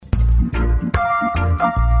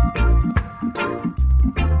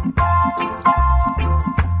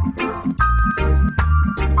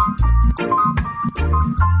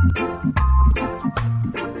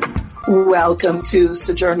Welcome to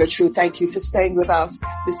Sojourner Truth. Thank you for staying with us.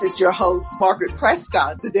 This is your host, Margaret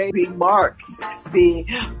Prescott. Today we mark the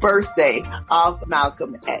birthday of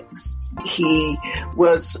Malcolm X. He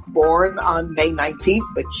was born on May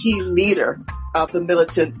 19th, a key leader of the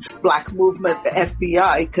militant Black movement. The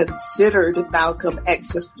FBI considered Malcolm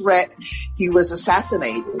X a threat. He was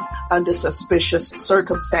assassinated under suspicious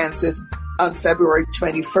circumstances on February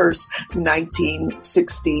 21st,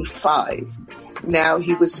 1965. Now,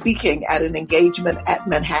 he was speaking at an engagement at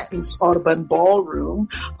Manhattan's Audubon Ballroom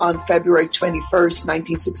on February 21st,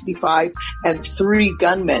 1965, and 3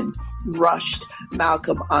 gunmen rushed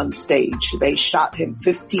Malcolm on stage. They shot him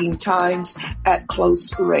 15 times at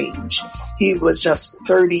close range. He was just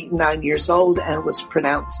 39 years old and was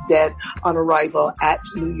pronounced dead on arrival at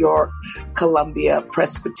New York Columbia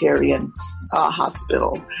Presbyterian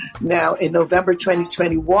Hospital. Now, in November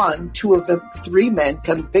 2021, 2 of the 3 men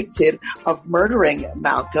convicted of murdering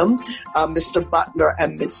Malcolm, Mr. Butler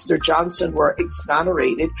and Mr. Johnson, were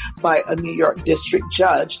exonerated by a New York district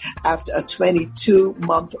judge after a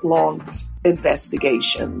 22-month-long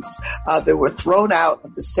investigations. They were thrown out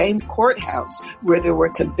of the same courthouse where they were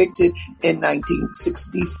convicted in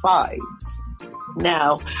 1965.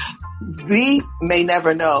 Now, we may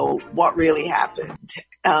never know what really happened.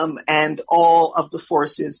 And all of the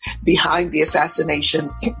forces behind the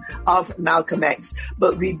assassination of Malcolm X.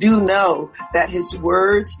 But we do know that his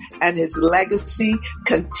words and his legacy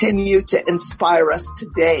continue to inspire us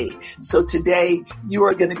today. So today you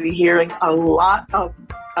are going to be hearing a lot of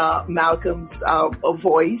Malcolm's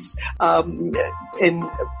voice in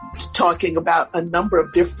talking about a number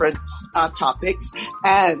of different topics.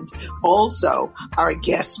 And also our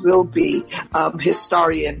guest will be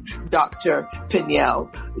historian Dr.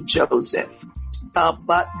 Peniel Joseph.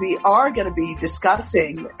 But we are going to be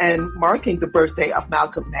discussing and marking the birthday of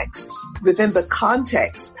Malcolm X within the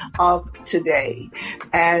context of today.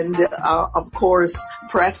 And of course,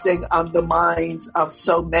 pressing on the minds of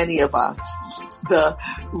so many of us, the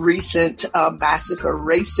recent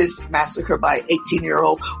racist massacre by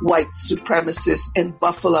 18-year-old white supremacists in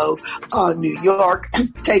Buffalo, New York,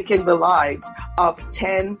 taking the lives of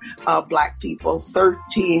 10 Black people.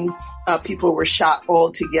 13 people were shot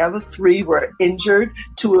altogether. 3 were injured.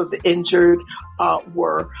 2 of the injured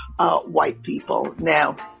were white people.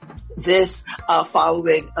 Now, this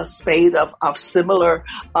following a spate of similar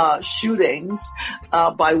shootings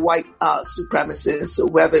by white supremacists,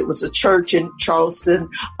 whether it was a church in Charleston,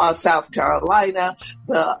 South Carolina,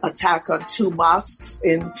 the attack on 2 mosques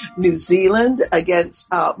in New Zealand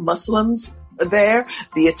against Muslims there,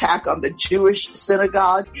 the attack on the Jewish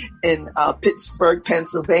synagogue in Pittsburgh,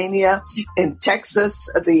 Pennsylvania, in Texas,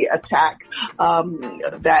 the attack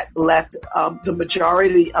that left the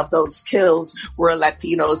majority of those killed were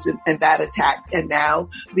Latinos in that attack. And now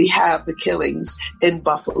we have the killings in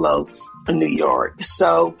Buffalo, New York.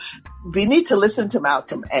 So we need to listen to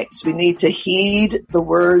Malcolm X. We need to heed the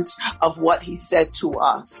words of what he said to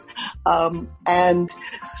us. And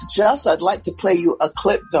just, I'd like to play you a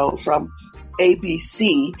clip though from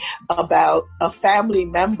ABC about a family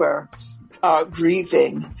member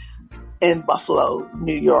grieving in Buffalo,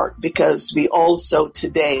 New York, because we also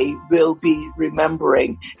today will be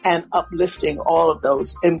remembering and uplifting all of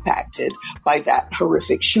those impacted by that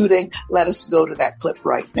horrific shooting. Let us go to that clip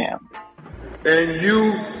right now. And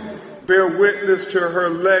you bear witness to her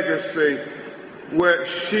legacy, what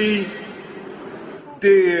she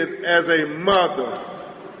did as a mother.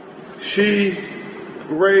 She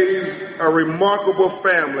raised a remarkable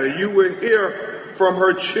family. You will hear from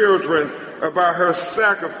her children about her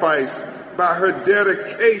sacrifice, about her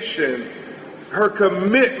dedication, her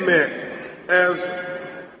commitment as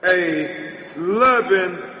a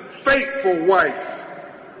loving, faithful wife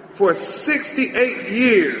for 68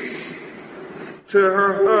 years to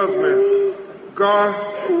her husband,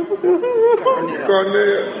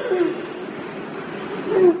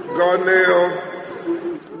 Garnell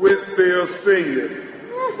Whitfield Sr.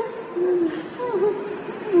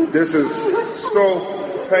 This is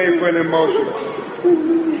so painful and emotional.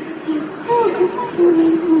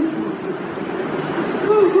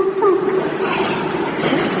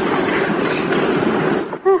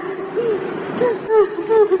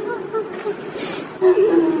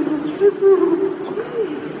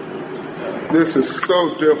 This is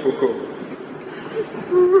so difficult.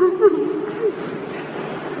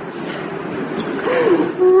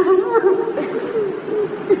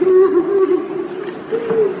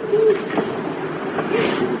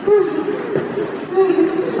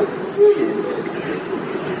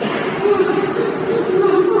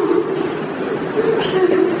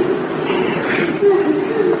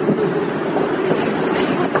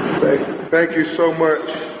 you so much,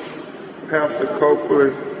 Pastor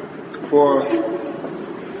Copeland, for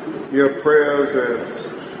your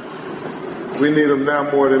prayers, and we need them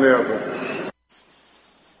now more than ever.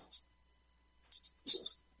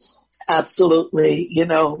 Absolutely. You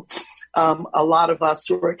know, a lot of us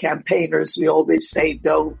who are campaigners, we always say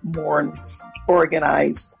don't mourn,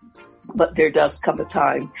 organize. But there does come a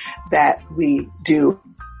time that we do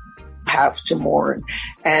have to mourn.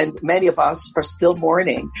 And many of us are still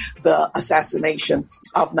mourning the assassination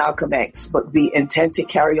of Malcolm X, but we intend to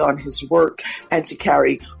carry on his work and to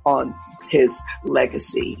carry on his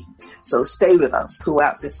legacy. So stay with us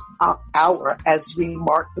throughout this hour as we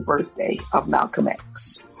mark the birthday of Malcolm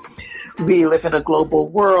X. We live in a global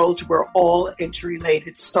world. We're all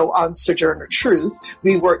interrelated. So on Sojourner Truth,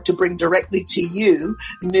 we work to bring directly to you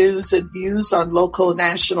news and views on local,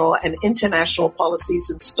 national, and international policies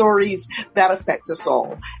and stories that affect us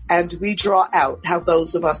all. And we draw out how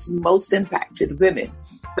those of us most impacted, women,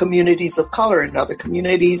 communities of color, and other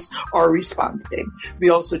communities are responding. We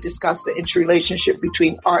also discuss the interrelationship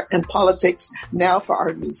between art and politics. Now for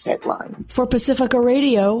our news headlines. For Pacifica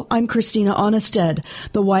Radio, I'm Christina Onnested.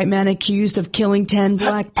 The white man accused of killing 10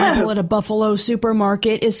 black people at a Buffalo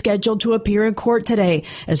supermarket is scheduled to appear in court today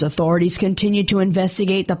as authorities continue to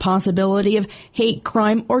investigate the possibility of hate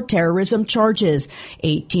crime or terrorism charges.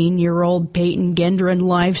 18-year-old Peyton Gendron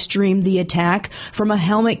live-streamed the attack from a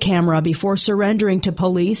helmet camera before surrendering to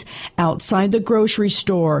police outside the grocery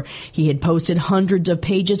store. He had posted hundreds of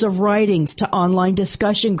pages of writings to online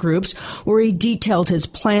discussion groups where he detailed his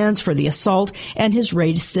plans for the assault and his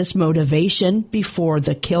racist motivation before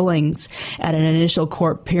the killings. At an initial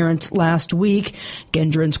court appearance last week,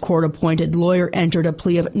 Gendron's court-appointed lawyer entered a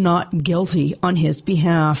plea of not guilty on his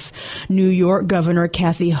behalf. New York Governor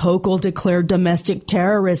Kathy Hochul declared domestic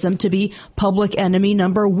terrorism to be public enemy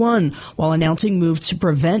number one while announcing moves to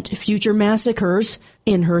prevent future massacres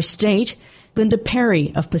in her state. Linda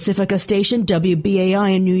Perry of Pacifica Station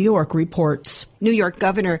WBAI in New York reports. New York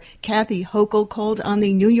Governor Kathy Hochul called on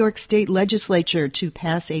the New York State Legislature to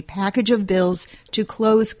pass a package of bills to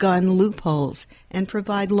close gun loopholes and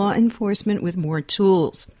provide law enforcement with more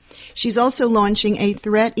tools. She's also launching a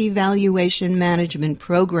threat evaluation management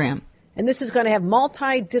program. And this is going to have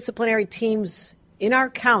multidisciplinary teams in our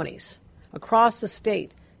counties across the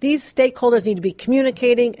state. These stakeholders need to be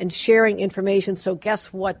communicating and sharing information, so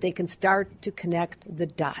guess what? They can start to connect the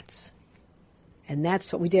dots. And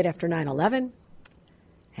that's what we did after 9/11,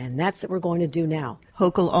 and that's what we're going to do now.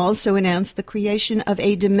 Hochul also announced the creation of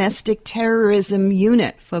a domestic terrorism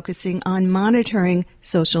unit focusing on monitoring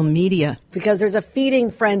social media. Because there's a feeding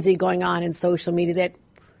frenzy going on in social media that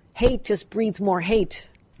hate just breeds more hate.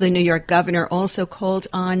 The New York governor also called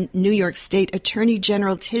on New York State Attorney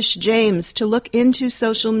General Tish James to look into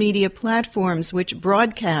social media platforms which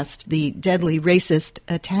broadcast the deadly racist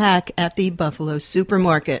attack at the Buffalo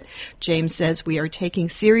supermarket. James says we are taking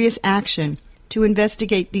serious action to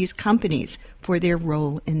investigate these companies for their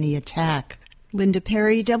role in the attack. Linda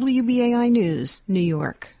Perry, WBAI News, New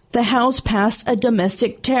York. The House passed a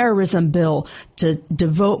domestic terrorism bill to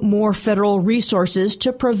devote more federal resources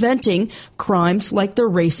to preventing crimes like the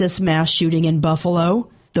racist mass shooting in Buffalo.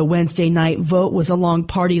 The Wednesday night vote was along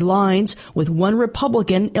party lines, with one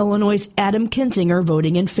Republican, Illinois' Adam Kinzinger,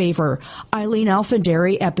 voting in favor. Eileen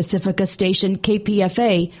Alfandary at Pacifica Station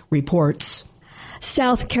KPFA reports.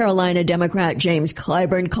 South Carolina Democrat James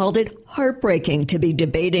Clyburn called it heartbreaking to be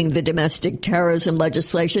debating the domestic terrorism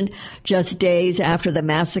legislation just days after the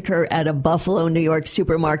massacre at a Buffalo, New York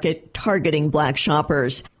supermarket targeting black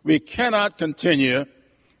shoppers. We cannot continue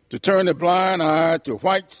to turn a blind eye to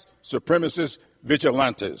white supremacist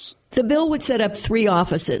vigilantes. The bill would set up 3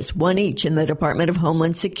 offices, one each in the Department of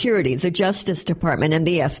Homeland Security, the Justice Department, and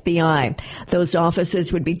the FBI. Those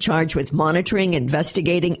offices would be charged with monitoring,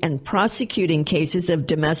 investigating, and prosecuting cases of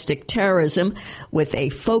domestic terrorism with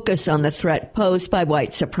a focus on the threat posed by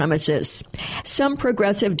white supremacists. Some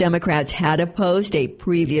progressive Democrats had opposed a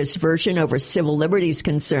previous version over civil liberties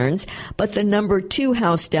concerns, but the number 2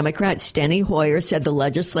 House Democrat, Steny Hoyer, said the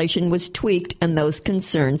legislation was tweaked and those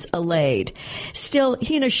concerns allayed. Still,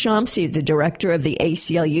 Hina Shamsi, the director of the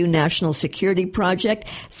ACLU National Security Project,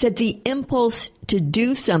 said the impulse to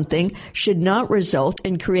do something should not result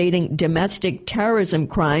in creating domestic terrorism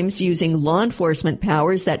crimes using law enforcement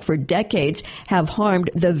powers that for decades have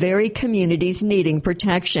harmed the very communities needing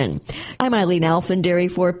protection. I'm Eileen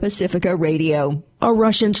Alfandary for Pacifica Radio. A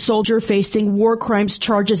Russian soldier facing war crimes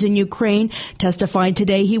charges in Ukraine testified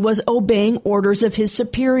today he was obeying orders of his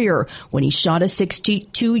superior when he shot a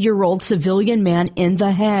 62-year-old civilian man in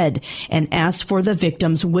the head and asked for the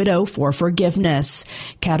victim's widow for forgiveness.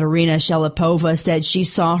 Katerina Shelipova said she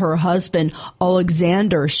saw her husband,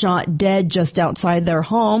 Alexander, shot dead just outside their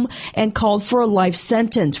home and called for a life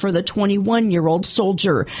sentence for the 21-year-old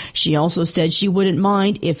soldier. She also said she wouldn't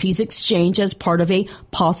mind if he's exchanged as part of a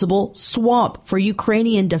possible swap for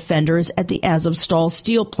Ukrainian defenders at the Azovstal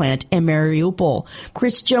steel plant in Mariupol.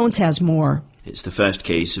 Chris Jones has more. It's the first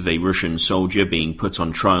case of a Russian soldier being put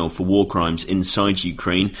on trial for war crimes inside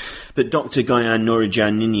Ukraine. But Dr. Gayan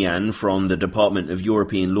Nurijaninian from the Department of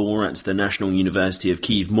European Law at the National University of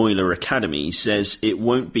Kyiv-Mohyla Academy says it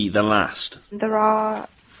won't be the last. There are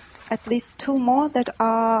at least two more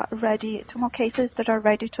cases that are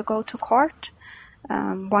ready to go to court.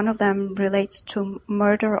 One of them relates to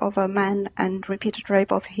murder of a man and repeated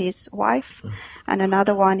rape of his wife, and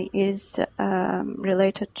another one is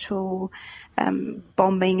related to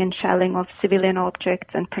bombing and shelling of civilian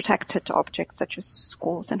objects and protected objects such as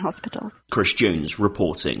schools and hospitals. Chris Jones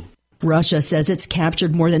reporting. Russia says it's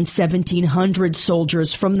captured more than 1,700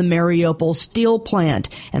 soldiers from the Mariupol steel plant,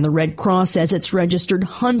 and the Red Cross says it's registered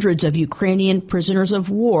hundreds of Ukrainian prisoners of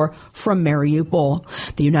war from Mariupol.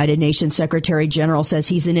 The United Nations Secretary General says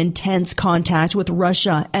he's in intense contact with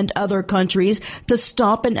Russia and other countries to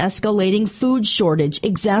stop an escalating food shortage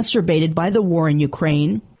exacerbated by the war in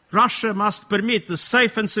Ukraine. Russia must permit the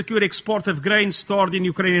safe and secure export of grain stored in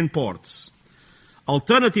Ukrainian ports.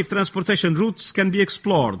 Alternative transportation routes can be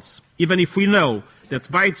explored, even if we know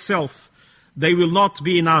that by itself they will not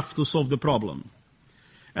be enough to solve the problem.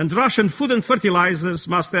 And Russian food and fertilizers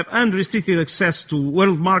must have unrestricted access to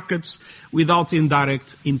world markets without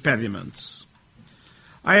indirect impediments.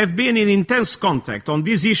 I have been in intense contact on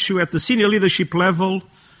this issue at the senior leadership level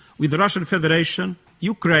with the Russian Federation,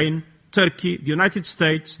 Ukraine, Turkey, the United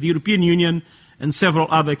States, the European Union, and several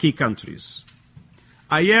other key countries.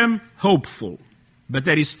 I am hopeful, but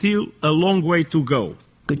there is still a long way to go.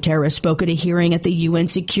 Guterres spoke at a hearing at the UN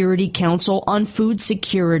Security Council on food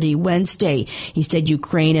security Wednesday. He said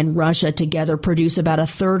Ukraine and Russia together produce about a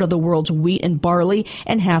third of the world's wheat and barley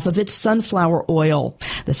and half of its sunflower oil.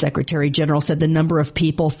 The Secretary General said the number of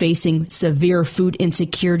people facing severe food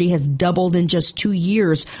insecurity has doubled in just 2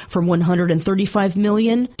 years, from 135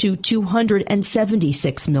 million to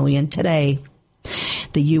 276 million today.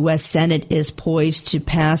 The U.S. Senate is poised to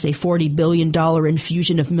pass a $40 billion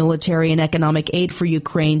infusion of military and economic aid for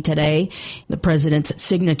Ukraine today. The president's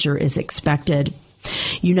signature is expected.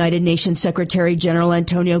 United Nations Secretary General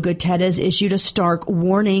Antonio Guterres issued a stark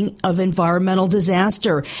warning of environmental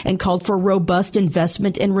disaster and called for robust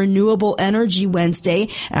investment in renewable energy Wednesday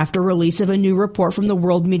after release of a new report from the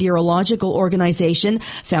World Meteorological Organization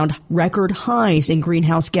found record highs in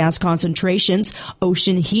greenhouse gas concentrations,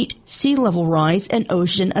 ocean heat, sea level rise, and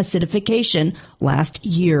ocean acidification last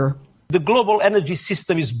year. The global energy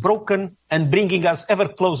system is broken and bringing us ever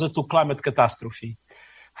closer to climate catastrophe.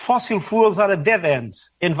 Fossil fuels are a dead end,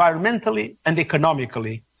 environmentally and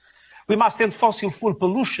economically. We must end fossil fuel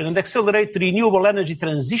pollution and accelerate the renewable energy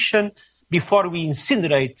transition before we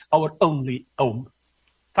incinerate our only home.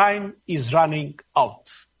 Time is running out.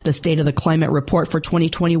 The State of the Climate Report for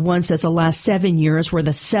 2021 says the last 7 years were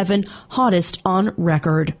the 7 hottest on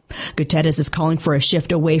record. Guterres is calling for a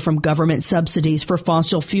shift away from government subsidies for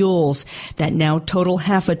fossil fuels that now total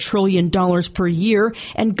 $500 billion per year,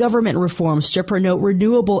 and government reforms to promote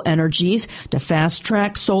renewable energies, to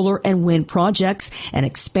fast-track solar and wind projects, and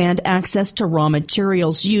expand access to raw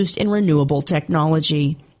materials used in renewable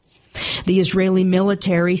technology. The Israeli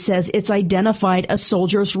military says it's identified a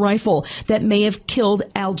soldier's rifle that may have killed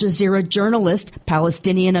Al Jazeera journalist,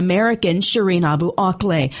 Palestinian-American Shireen Abu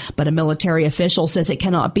Akleh, but a military official says it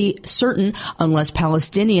cannot be certain unless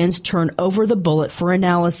Palestinians turn over the bullet for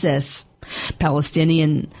analysis.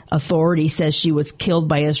 Palestinian Authority says she was killed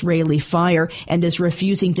by Israeli fire and is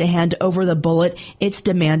refusing to hand over the bullet. It's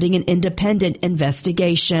demanding an independent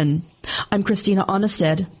investigation. I'm Christina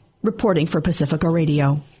Onnested, reporting for Pacifica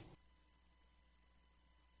Radio.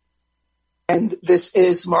 And this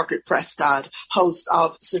is Margaret Prescott, host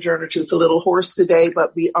of Sojourner Truth, a little hoarse today,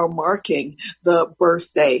 but we are marking the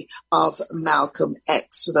birthday of Malcolm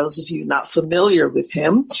X. For those of you not familiar with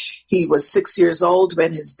him, he was 6 years old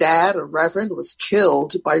when his dad, a reverend, was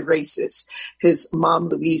killed by racists. His mom,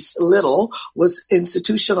 Louise Little, was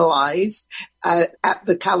institutionalized at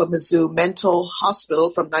the Kalamazoo Mental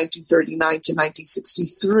Hospital from 1939 to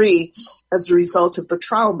 1963 as a result of the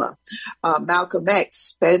trauma. Malcolm X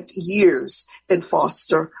spent years in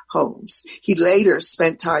foster homes. He later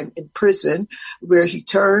spent time in prison, where he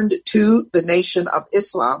turned to the Nation of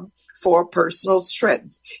Islam for personal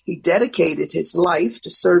strength. He dedicated his life to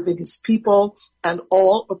serving his people and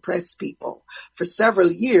all oppressed people. For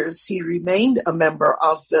several years, he remained a member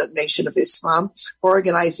of the Nation of Islam,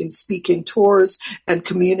 organizing speaking tours and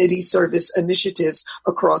community service initiatives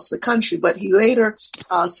across the country. But he later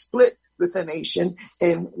split with the nation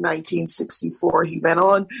in 1964. He went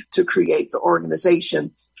on to create the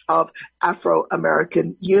Organization of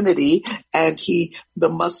Afro-American Unity and the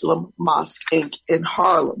Muslim Mosque, Inc. in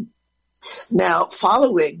Harlem. Now,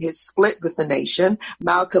 following his split with the nation,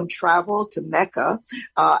 Malcolm traveled to Mecca.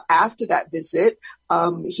 After that visit,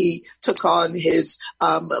 he took on his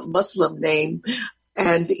Muslim name,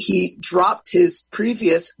 and he dropped his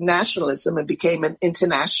previous nationalism and became an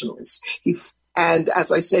internationalist. And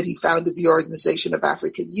as I said, he founded the Organization of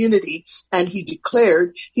African Unity, and he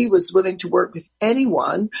declared he was willing to work with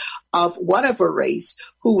anyone of whatever race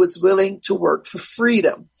who was willing to work for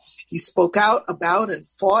freedom. He spoke out about and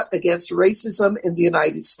fought against racism in the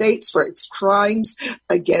United States for its crimes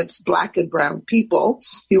against Black and brown people.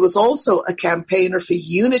 He was also a campaigner for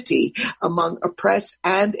unity among oppressed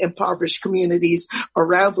and impoverished communities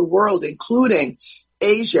around the world, including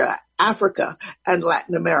Asia, Africa, and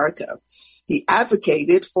Latin America. He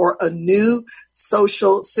advocated for a new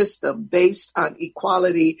social system based on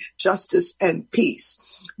equality, justice, and peace.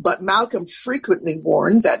 But Malcolm frequently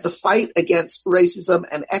warned that the fight against racism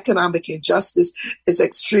and economic injustice is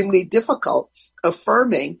extremely difficult,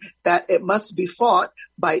 affirming that it must be fought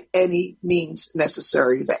by any means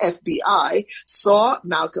necessary. The FBI saw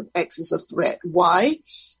Malcolm X as a threat. Why?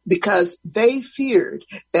 Because they feared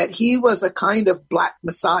that he was a kind of Black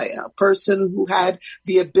Messiah, a person who had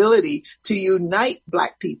the ability to unite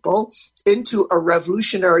Black people into a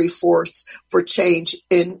revolutionary force for change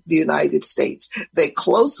in the United States. They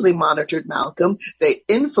closely monitored Malcolm. They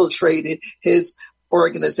infiltrated his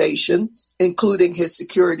organization, including his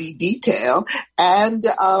security detail, and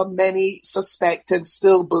many suspect and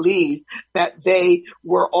still believe that they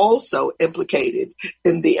were also implicated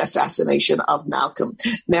in the assassination of Malcolm.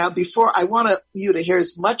 Now, I want you to hear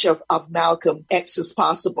as much of Malcolm X as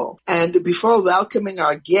possible. And before welcoming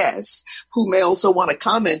our guests, who may also want to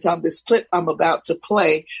comment on this clip I'm about to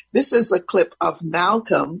play, this is a clip of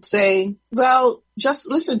Malcolm saying, well, just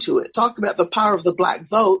listen to it. Talk about the power of the Black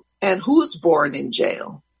vote and who's born in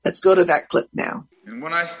jail. Let's go to that clip now. And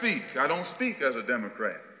when I speak, I don't speak as a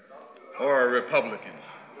Democrat or a Republican,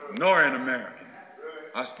 nor an American.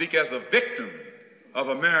 I speak as a victim of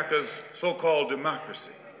America's so-called democracy.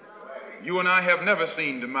 You and I have never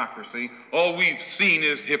seen democracy. All we've seen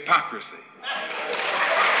is hypocrisy.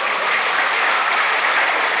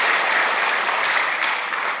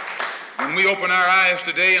 When we open our eyes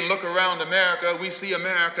today and look around America, we see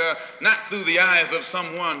America not through the eyes of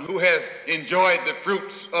someone who has enjoyed the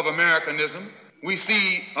fruits of Americanism. We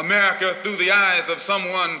see America through the eyes of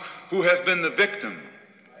someone who has been the victim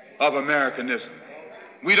of Americanism.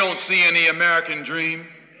 We don't see any American dream.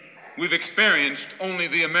 We've experienced only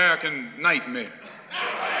the American nightmare.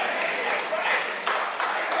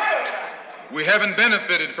 We haven't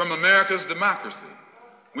benefited from America's democracy.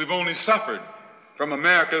 We've only suffered from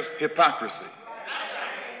America's hypocrisy.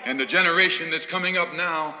 And the generation that's coming up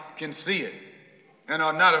now can see it and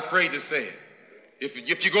are not afraid to say it.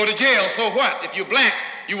 If you go to jail, so what? If you're Black,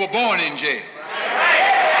 you were born in jail.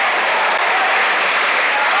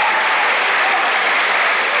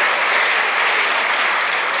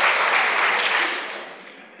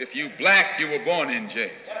 If you're Black, you were born in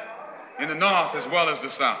jail. In the North as well as the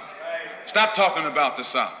South. Stop talking about the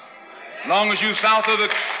South. Long as you south of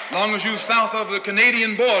the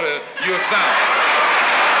Canadian border, you're south.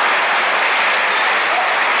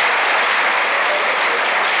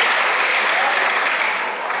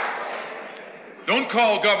 Don't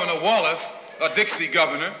call Governor Wallace a Dixie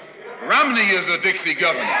governor. Romney is a Dixie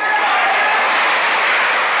governor.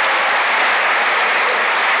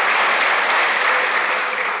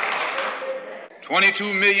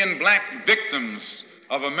 $22 million Black victims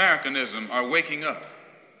of Americanism are waking up.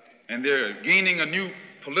 And they're gaining a new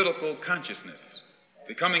political consciousness,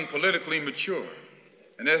 becoming politically mature.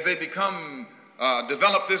 And as they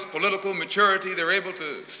develop this political maturity, they're able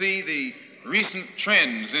to see the recent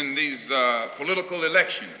trends in these political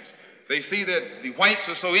elections. They see that the whites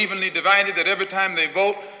are so evenly divided that every time they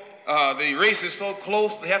vote, the race is so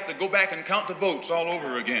close, they have to go back and count the votes all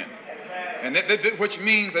over again. And which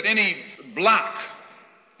means that any block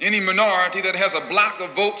Any minority that has a block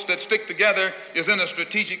of votes that stick together is in a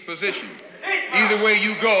strategic position. Either way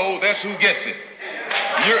you go, that's who gets it.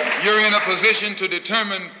 You're in a position to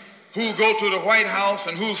determine who go to the White House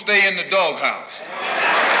and who stay in the doghouse.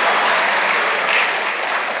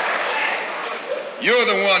 You're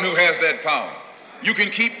the one who has that power. You can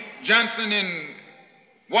keep Johnson in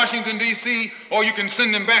Washington, D.C., or you can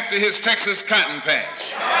send him back to his Texas cotton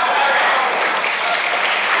patch.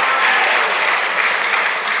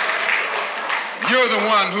 You're the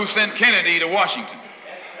one who sent Kennedy to Washington.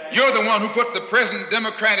 You're the one who put the present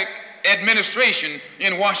Democratic administration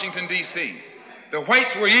in Washington, D.C. The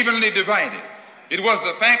whites were evenly divided. It was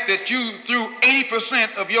the fact that you threw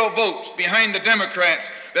 80% of your votes behind the Democrats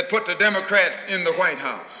that put the Democrats in the White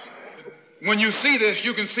House. When you see this,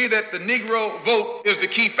 you can see that the Negro vote is the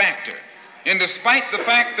key factor. And despite the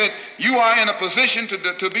fact that you are in a position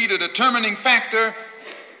to be the determining factor,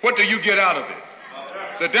 what do you get out of it?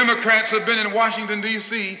 The Democrats have been in Washington,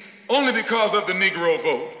 D.C. only because of the Negro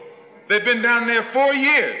vote. They've been down there 4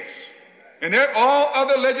 years. And all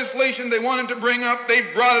other legislation they wanted to bring up,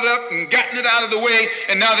 they've brought it up and gotten it out of the way,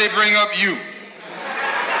 and now they bring up you.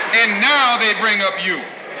 And now they bring up you.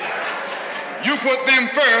 You put them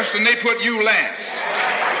first and they put you last.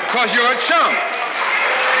 Because you're a chump.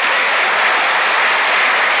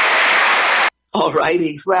 All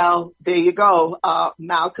righty. Well, there you go.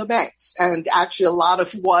 Malcolm X. And actually a lot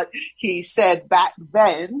of what he said back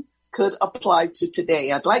then could apply to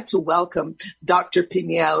today. I'd like to welcome Dr.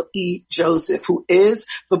 Peniel E. Joseph, who is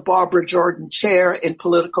the Barbara Jordan Chair in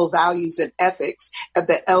Political Values and Ethics at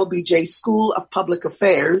the LBJ School of Public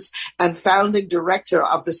Affairs and founding director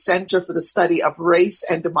of the Center for the Study of Race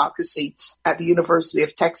and Democracy at the University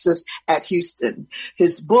of Texas at Houston.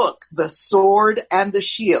 His book, The Sword and the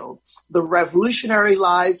Shield, The Revolutionary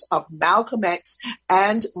Lives of Malcolm X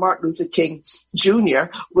and Martin Luther King Jr.,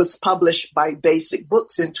 was published by Basic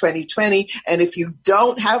Books in 2020. And if you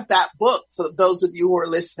don't have that book, for those of you who are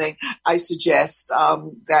listening, I suggest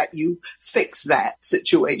that you fix that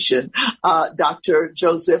situation. Dr.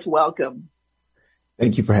 Joseph, welcome.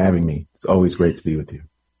 Thank you for having me. It's always great to be with you.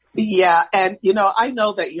 Yeah. And, I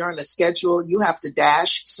know that you're on a schedule. You have to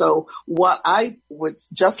dash. So what I would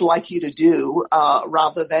just like you to do,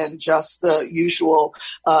 rather than just the usual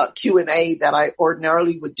Q&A that I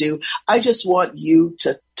ordinarily would do, I just want you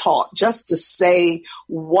to talk, just to say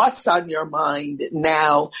what's on your mind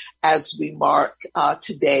now as we mark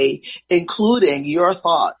today, including your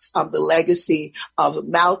thoughts on the legacy of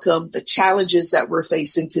Malcolm, the challenges that we're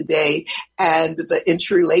facing today, and the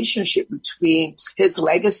interrelationship between his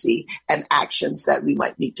legacy and actions that we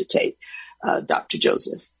might need to take. Dr.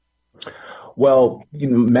 Joseph. Well,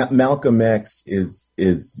 Malcolm X is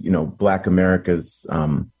Black America's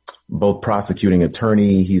both prosecuting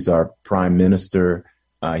attorney. He's our prime minister.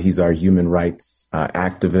 He's our human rights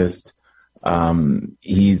activist.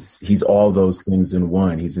 He's all those things in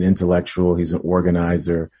one. He's an intellectual. He's an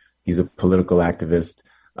organizer. He's a political activist.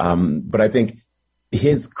 But I think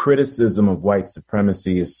his criticism of white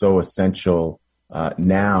supremacy is so essential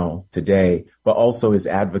now, today, but also his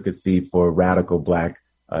advocacy for radical Black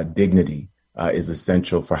dignity is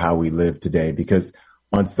essential for how we live today. Because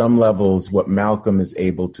on some levels, what Malcolm is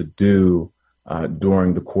able to do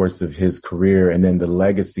during the course of his career, and then the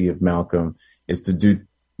legacy of Malcolm, is to do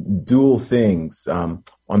dual things. On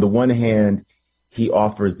the one hand, he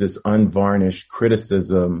offers this unvarnished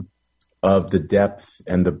criticism of the depth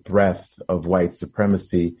and the breadth of white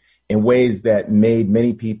supremacy in ways that made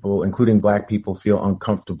many people, including Black people, feel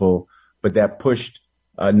uncomfortable, but that pushed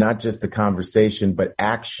not just the conversation, but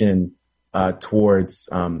action towards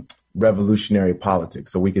revolutionary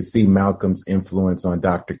politics. So we could see Malcolm's influence on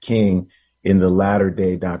Dr. King in the latter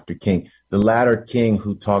day Dr. King. The latter King,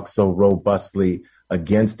 who talks so robustly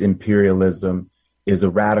against imperialism, is a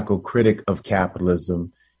radical critic of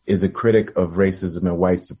capitalism, is a critic of racism and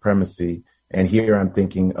white supremacy. And here I'm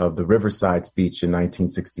thinking of the Riverside speech in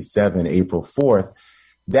 1967, April 4th.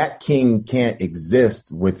 That King can't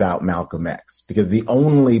exist without Malcolm X, because the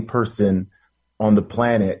only person on the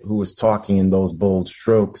planet who was talking in those bold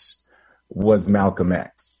strokes was Malcolm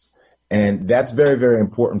X. And that's very, very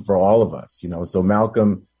important for all of us, So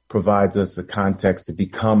Malcolm provides us a context to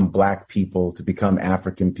become Black people, to become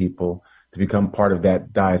African people, to become part of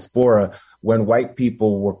that diaspora, when white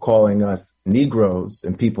people were calling us Negroes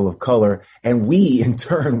and people of color, and we in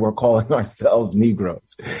turn were calling ourselves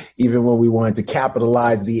Negroes. Even when we wanted to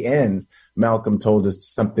capitalize the N, Malcolm told us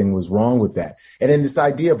something was wrong with that. And then this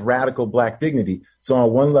idea of radical Black dignity. So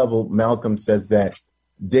on one level, Malcolm says that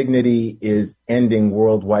dignity is ending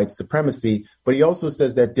world white supremacy, but he also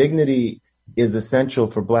says that dignity is essential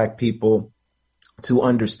for Black people to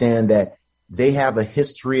understand that they have a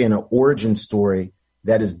history and an origin story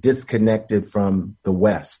that is disconnected from the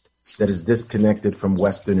West, that is disconnected from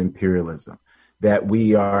Western imperialism, that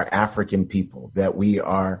we are African people, that we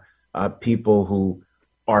are people who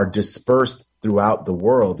are dispersed throughout the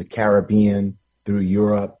world, the Caribbean, through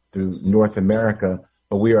Europe, through North America,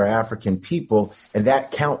 but we are African people, and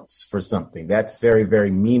that counts for something. That's very,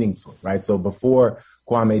 very meaningful, right? So before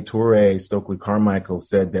Kwame Ture, Stokely Carmichael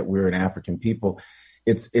said that we're an African people,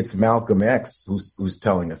 it's Malcolm X who's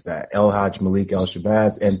telling us that, El Hajj Malik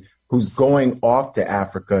El-Shabazz, and who's going off to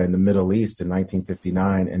Africa and the Middle East in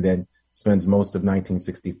 1959 and then spends most of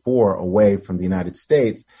 1964 away from the United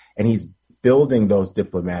States, and he's building those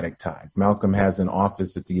diplomatic ties. Malcolm has an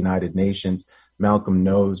office at the United Nations. Malcolm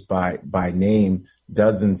knows by name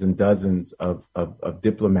dozens and dozens of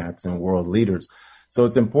diplomats and world leaders. So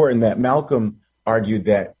it's important that Malcolm argued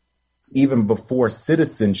that even before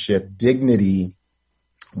citizenship, dignity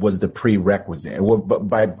was the prerequisite. But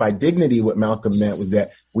by dignity, what Malcolm meant was that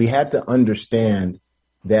we had to understand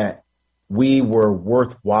that we were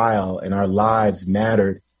worthwhile and our lives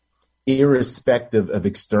mattered irrespective of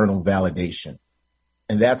external validation.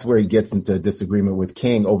 And that's where he gets into a disagreement with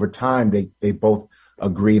King. Over time, they both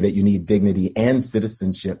agree that you need dignity and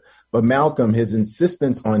citizenship. But Malcolm, his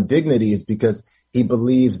insistence on dignity is because he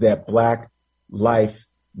believes that Black life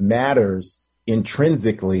matters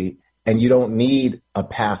intrinsically, and you don't need a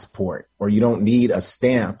passport or you don't need a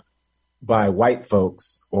stamp by white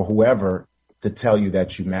folks or whoever to tell you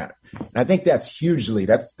that you matter. And I think that's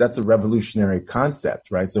a revolutionary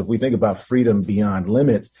concept, right? So if we think about freedom beyond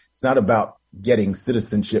limits, it's not about getting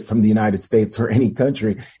citizenship from the United States or any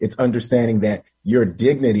country. It's understanding that your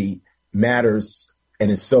dignity matters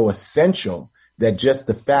and is so essential that just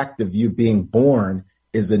the fact of you being born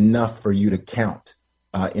is enough for you to count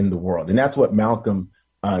in the world. And that's what Malcolm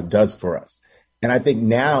does for us. And I think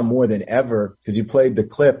now more than ever, because you played the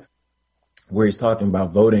clip where he's talking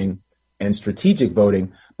about voting and strategic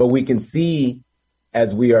voting, but we can see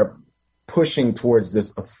as we are pushing towards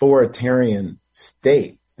this authoritarian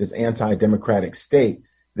state, this anti-democratic state,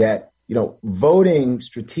 that, voting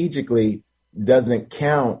strategically doesn't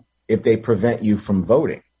count if they prevent you from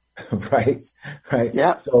voting, right?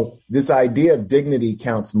 Yeah. So this idea of dignity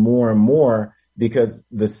counts more and more because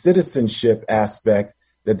the citizenship aspect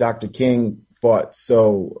that Dr. King fought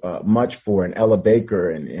so much for, and Ella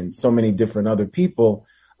Baker and so many different other people,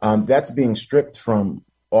 that's being stripped from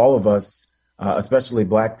all of us, especially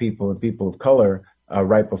Black people and people of color,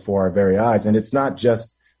 right before our very eyes. And it's not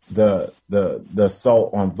just the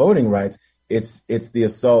assault on voting rights. It's the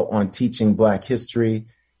assault on teaching Black history.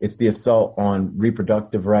 It's the assault on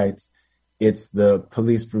reproductive rights. It's the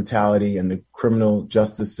police brutality and the criminal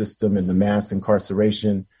justice system and the mass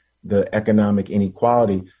incarceration, the economic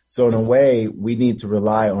inequality. So in a way, we need to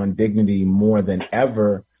rely on dignity more than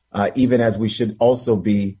ever, even as we should also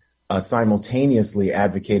be simultaneously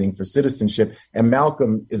advocating for citizenship. And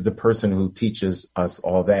Malcolm is the person who teaches us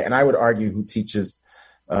all that. And I would argue who teaches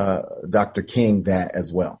Dr. King that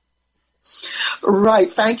as well. Right.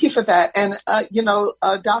 Thank you for that. And,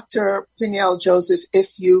 Dr. Peniel Joseph,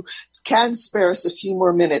 if you can spare us a few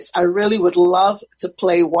more minutes, I really would love to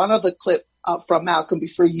play one other clip from Malcolm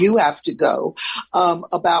before you have to go,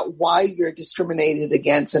 about why you're discriminated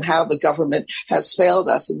against and how the government has failed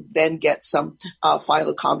us, and then get some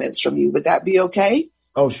final comments from you. Would that be okay?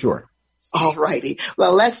 Oh, sure. All righty.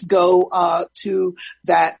 Well, let's go to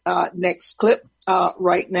that next clip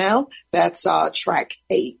right now. That's track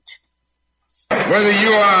 8. Whether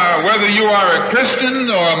you are a Christian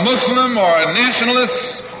or a Muslim or a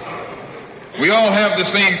nationalist, we all have the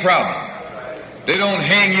same problem. They don't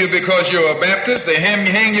hang you because you're a Baptist. They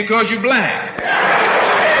hang you because you're Black.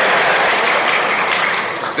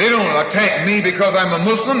 They don't attack me because I'm a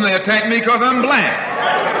Muslim. They attack me because I'm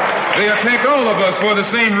Black. They attack all of us for the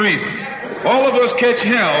same reason. All of us catch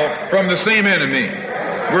hell from the same enemy.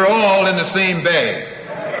 We're all in the same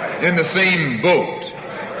bag, in the same boat.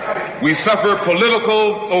 We suffer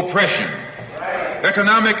political oppression,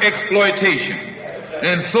 economic exploitation,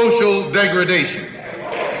 and social degradation.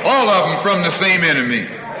 All of them from the same enemy.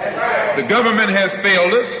 The government has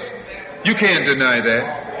failed us. You can't deny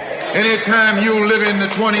that. Anytime you live in the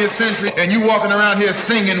 20th century and you walking around here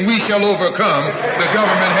singing, "We shall overcome," the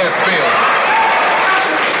government has failed.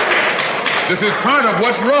 This is part of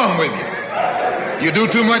what's wrong with you. You do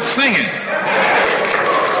too much singing.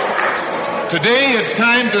 Today it's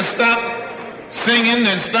time to stop singing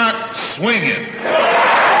and start swinging.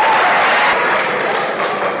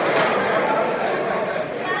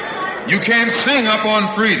 You can't sing up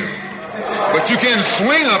on freedom, but you can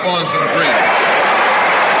swing up on some freedom.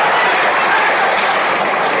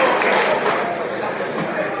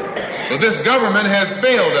 So this government has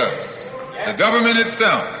failed us. The government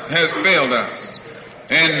itself has failed us.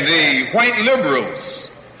 And the white liberals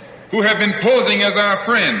who have been posing as our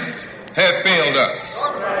friends have failed us.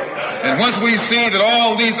 And once we see that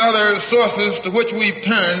all these other sources to which we've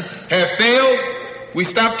turned have failed, we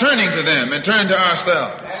stop turning to them and turn to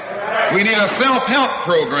ourselves. We need a self-help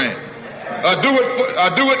program, a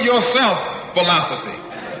do-it-yourself philosophy,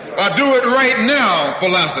 a do-it-right-now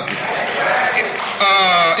philosophy.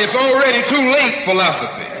 It's already too late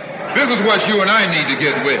philosophy. This is what you and I need to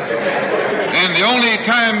get with. And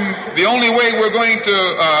the only way we're going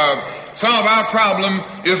to solve our problem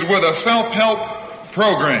is with a self-help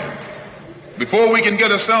program. Before we can get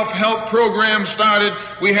a self-help program started,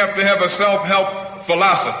 we have to have a self-help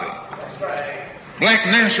philosophy. Black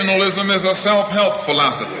nationalism is a self-help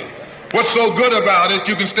philosophy. What's so good about it,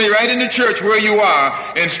 you can stay right in the church where you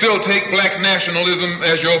are and still take black nationalism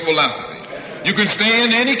as your philosophy. You can stay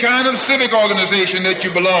in any kind of civic organization that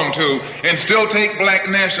you belong to and still take black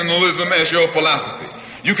nationalism as your philosophy.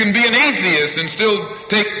 You can be an atheist and still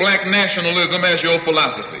take black nationalism as your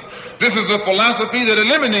philosophy. This is a philosophy that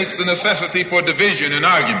eliminates the necessity for division and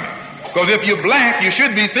argument. Because if you're black, you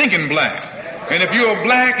should be thinking black. And if you're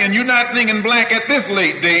black and you're not thinking black at this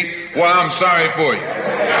late date, well, I'm sorry for you.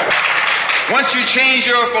 Once you change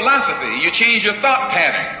your philosophy, you change your thought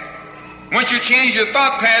pattern. Once you change your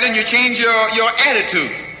thought pattern, you change your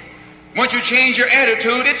attitude. Once you change your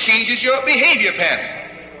attitude, it changes your behavior pattern.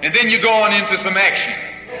 And then you go on into some action.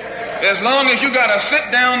 As long as you got a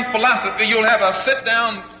sit-down philosophy, you'll have a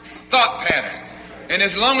sit-down thought pattern. And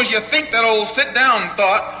as long as you think that old sit-down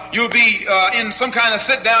thought, you'll be in some kind of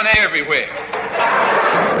sit-down everywhere.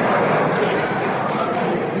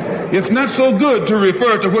 It's not so good to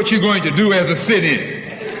refer to what you're going to do as a sit-in.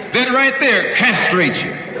 That right there castrates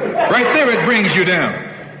you. Right there it brings you down.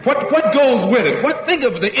 What goes with it? Think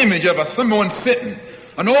of the image of someone sitting.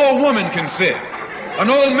 An old woman can sit. An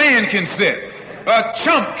old man can sit. A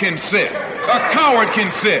chump can sit. A coward can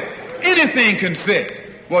sit. Anything can sit.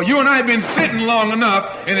 Well, you and I have been sitting long enough,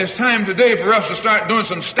 and it's time today for us to start doing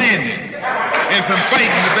some standing and some fighting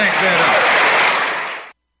to back that up.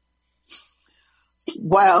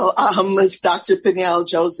 Well, it's Dr. Peniel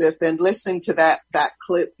Joseph, and listening to that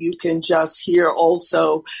clip, you can just hear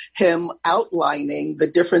also him outlining the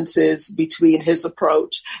differences between his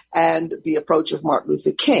approach and the approach of Martin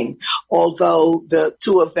Luther King. Although the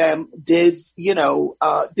two of them did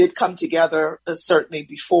come together certainly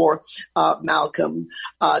before Malcolm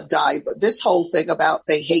died. But this whole thing about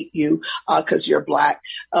they hate you because you're black,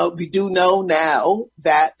 we do know now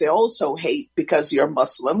that they also hate because you're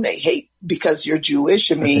Muslim. They hate because you're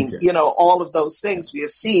Jewish. I mean, all of those things we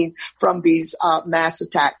have seen from these mass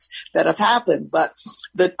attacks that have happened. But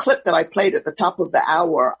the clip that I played at the top of the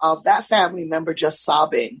hour of that family member just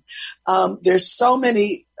sobbing, there's so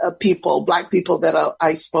many people, black people that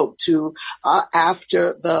I spoke to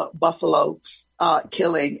after the Buffalo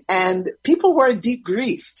killing, and people were in deep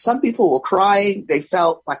grief. Some people were crying. They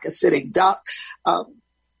felt like a sitting duck.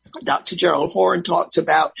 Dr. Gerald Horne talked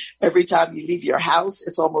about every time you leave your house,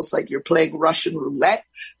 it's almost like you're playing Russian roulette,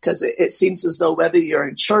 because it seems as though whether you're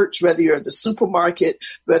in church, whether you're in the supermarket,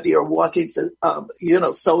 whether you're walking for,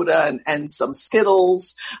 soda and some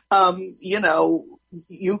Skittles,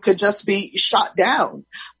 you could just be shot down,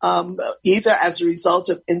 either as a result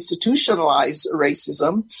of institutionalized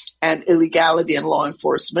racism and illegality in law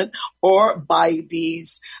enforcement, or by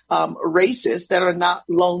these racists that are not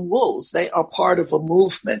lone wolves. They are part of a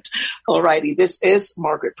movement. Alrighty, this is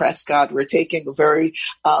Margaret Prescott. We're taking a very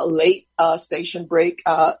late station break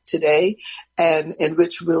today, and in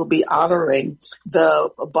which we'll be honoring the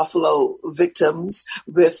Buffalo victims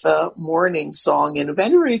with a mourning song. And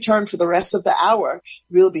when we return for the rest of the hour,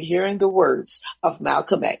 we'll be hearing the words of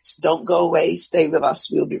Malcolm X. Don't go away. Stay with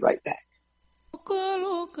us. We'll be right back.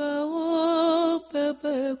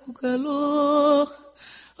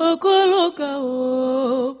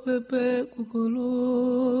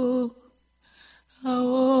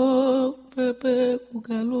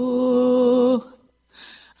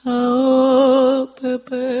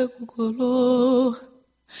 Pepe Kukolo,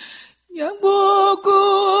 Yamboko,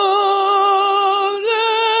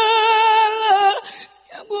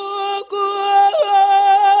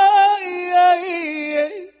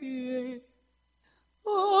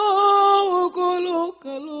 oh,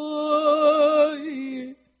 Kolo,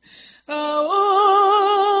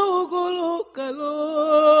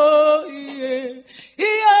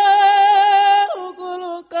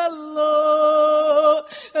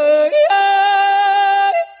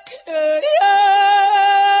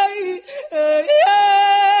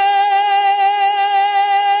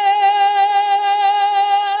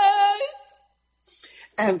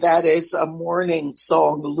 And that is a mourning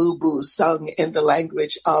song, Lubu, sung in the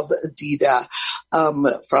language of Dida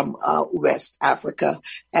from West Africa.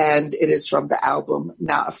 And it is from the album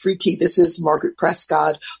Na Afriki. This is Margaret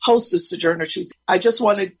Prescott, host of Sojourner Truth. I just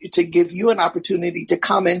wanted to give you an opportunity to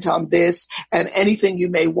comment on this and anything you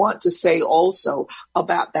may want to say also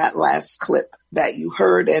about that last clip that you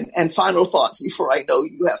heard, and final thoughts before I know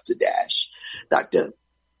you have to dash. Dr.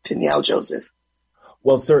 Peniel Joseph.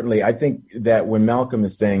 Well, certainly. I think that when Malcolm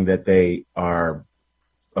is saying that they are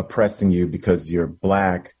oppressing you because you're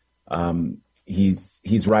Black,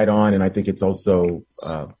 he's right on. And I think it's also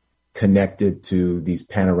connected to these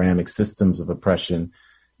panoramic systems of oppression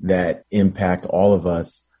that impact all of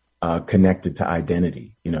us, connected to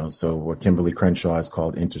identity. So what Kimberly Crenshaw has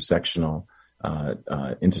called intersectional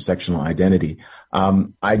identity.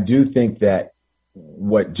 I do think that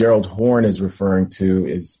what Gerald Horne is referring to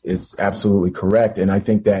is absolutely correct. And I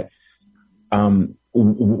think that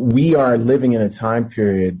we are living in a time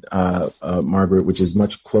period, Margaret, which is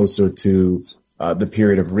much closer to the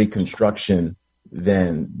period of Reconstruction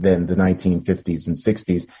than the 1950s and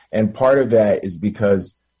 60s. And part of that is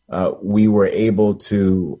because we were able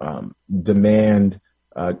to demand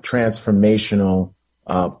transformational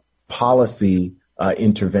policy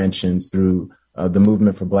interventions through the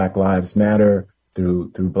movement for Black Lives Matter,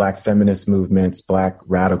 through Black feminist movements, Black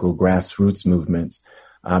radical grassroots movements,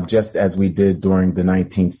 just as we did during the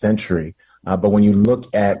 19th century. But when you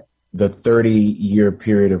look at the 30-year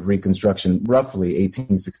period of Reconstruction, roughly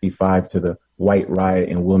 1865 to the White Riot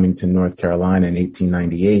in Wilmington, North Carolina in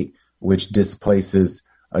 1898, which displaces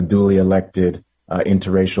a duly elected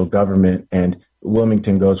interracial government, and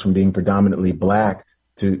Wilmington goes from being predominantly Black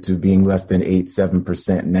to being less than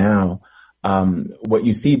 7% now. What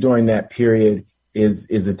you see during that period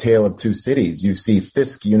is a tale of two cities. You see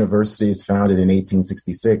Fisk University is founded in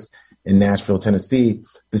 1866 in Nashville, Tennessee.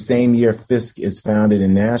 The same year Fisk is founded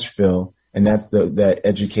in Nashville, and that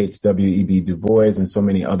educates W.E.B. Du Bois and so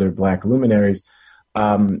many other Black luminaries.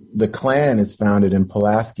 The Klan is founded in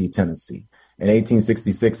Pulaski, Tennessee. And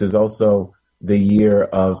 1866 is also the year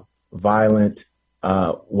of violent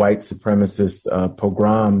white supremacist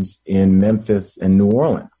pogroms in Memphis and New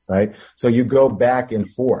Orleans, right? So you go back and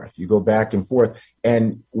forth,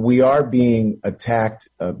 and we are being attacked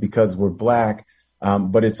because we're Black,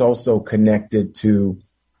 but it's also connected to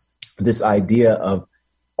this idea of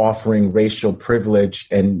offering racial privilege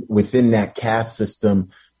and within that caste system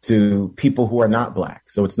to people who are not Black.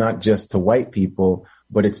 So it's not just to white people,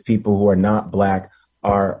 but it's people who are not Black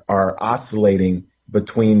are oscillating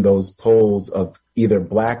between those poles of either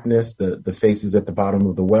Blackness, the faces at the bottom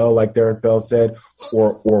of the well, like Derek Bell said,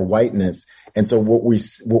 or whiteness. And so what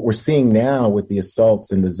we're seeing now with the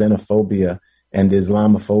assaults and the xenophobia and the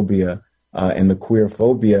Islamophobia and the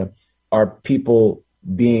queerphobia are people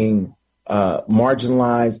being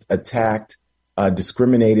marginalized, attacked,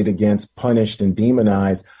 discriminated against, punished, and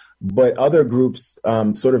demonized. But other groups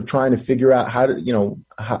sort of trying to figure out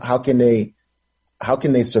how can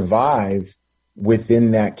they survive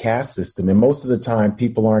within that caste system. And most of the time,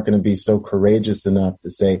 people aren't going to be so courageous enough to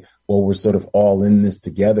say, well, we're sort of all in this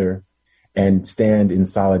together and stand in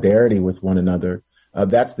solidarity with one another.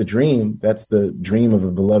 That's the dream. That's the dream of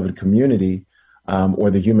a beloved community, or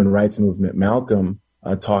the human rights movement Malcolm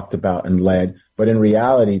talked about and led. But in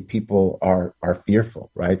reality, people are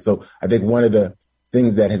fearful, right? So I think one of the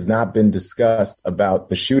things that has not been discussed about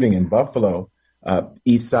the shooting in Buffalo,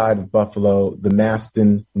 east side of Buffalo, the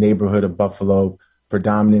Maston neighborhood of Buffalo,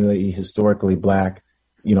 predominantly historically Black.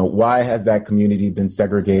 Why has that community been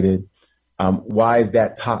segregated? Why is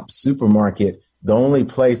that Top supermarket the only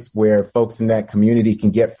place where folks in that community can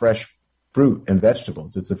get fresh fruit and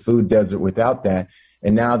vegetables? It's a food desert without that.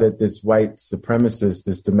 And now that this white supremacist,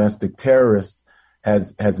 this domestic terrorist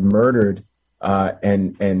has murdered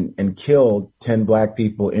and killed 10 Black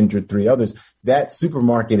people, injured 3 others, that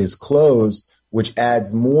supermarket is closed, which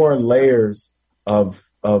adds more layers of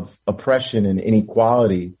oppression and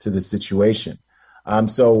inequality to the situation.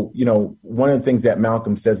 So, one of the things that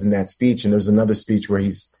Malcolm says in that speech, and there's another speech where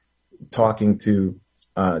he's talking to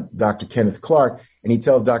Dr. Kenneth Clark, and he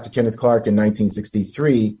tells Dr. Kenneth Clark in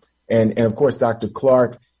 1963, and of course, Dr.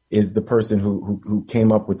 Clark is the person who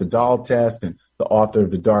came up with the doll test and the author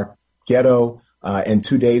of The Dark Ghetto. And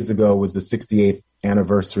 2 days ago was the 68th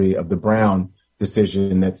anniversary of the Brown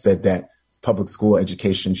decision that said that public school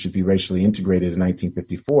education should be racially integrated in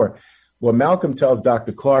 1954. What Malcolm tells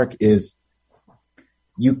Dr. Clark is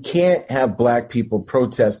you can't have Black people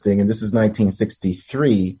protesting, and this is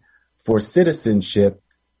 1963, for citizenship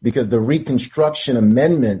because the Reconstruction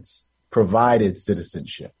Amendments provided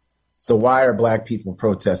citizenship. So why are Black people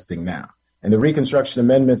protesting now? And the Reconstruction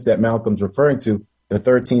Amendments that Malcolm's referring to, the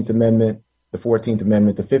 13th Amendment, the 14th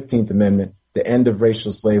Amendment, the 15th Amendment, the end of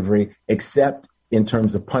racial slavery, except in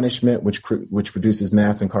terms of punishment, which produces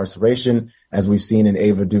mass incarceration, as we've seen in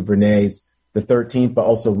Ava DuVernay's The 13th, but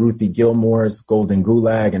also Ruthie Gilmore's Golden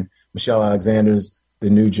Gulag and Michelle Alexander's The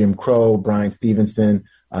New Jim Crow, Brian Stevenson,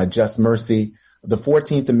 Just Mercy. The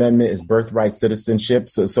 14th Amendment is birthright citizenship.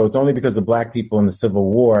 So it's only because of Black people in the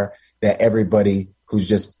Civil War that everybody who's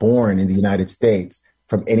just born in the United States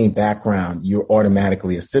from any background, you're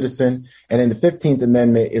automatically a citizen. And then the 15th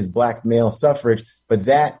Amendment is Black male suffrage, but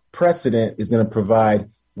that precedent is going to provide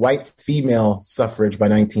white female suffrage by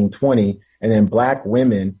 1920, and then Black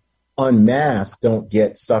women unmasked don't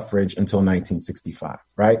get suffrage until 1965,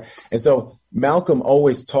 right? And so Malcolm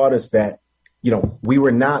always taught us that, we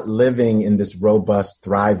were not living in this robust,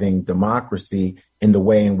 thriving democracy in the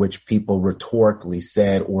way in which people rhetorically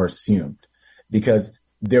said or assumed, because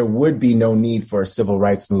there would be no need for a civil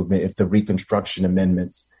rights movement if the Reconstruction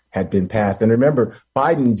Amendments had been passed. And remember,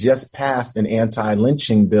 Biden just passed an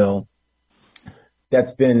anti-lynching bill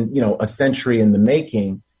that's been, a century in the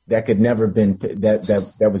making, that could never been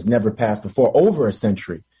that was never passed before, over a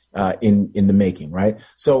century in the making, right?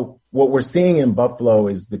 So what we're seeing in Buffalo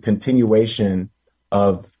is the continuation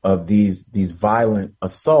of these violent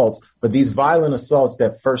assaults, but these violent assaults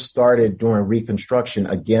that first started during Reconstruction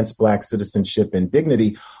against Black citizenship and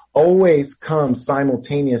dignity always come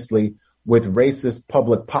simultaneously with racist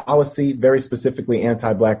public policy, very specifically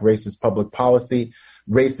anti-Black racist public policy,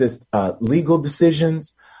 racist legal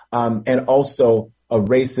decisions, and also a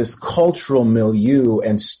racist cultural milieu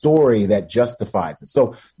and story that justifies it.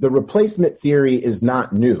 So the replacement theory is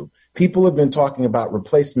not new. People have been talking about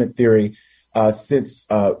replacement theory since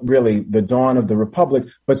really the dawn of the Republic,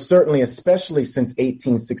 but certainly especially since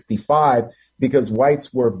 1865, because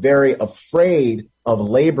whites were very afraid of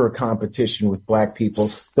labor competition with Black people.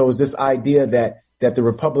 There was this idea that the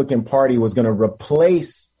Republican Party was going to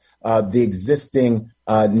replace the existing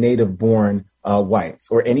native-born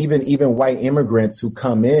whites, and even white immigrants who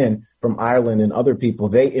come in from Ireland and other people.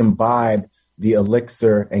 They imbibe the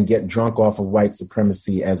elixir and get drunk off of white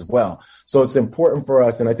supremacy as well. So it's important for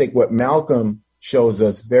us. And I think what Malcolm shows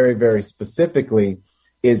us very, very specifically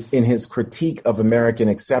is in his critique of American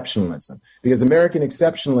exceptionalism, because American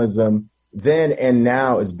exceptionalism then and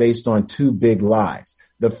now is based on two big lies.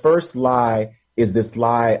 The first lie is this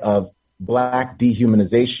lie of Black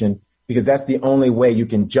dehumanization, because that's the only way you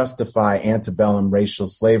can justify antebellum racial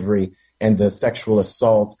slavery and the sexual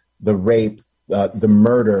assault, the rape, the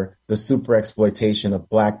murder, the super exploitation of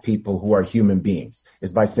Black people who are human beings,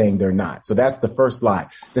 is by saying they're not. So that's the first lie.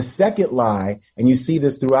 The second lie, and you see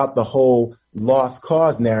this throughout the whole lost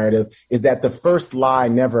cause narrative, is that the first lie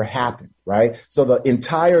never happened, right? So the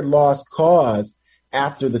entire lost cause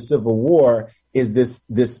after the Civil War is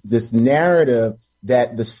this narrative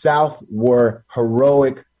that the South were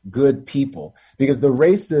heroic, good people, because the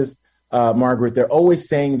racists, Margaret, they're always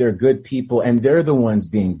saying they're good people and they're the ones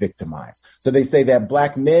being victimized. So they say that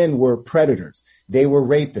Black men were predators. They were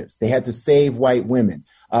rapists. They had to save white women.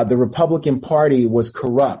 The Republican Party was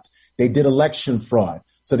corrupt. They did election fraud.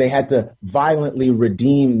 So they had to violently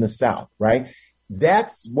redeem the South, right?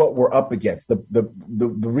 That's what we're up against. The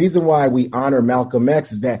reason why we honor Malcolm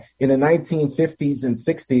X is that in the 1950s and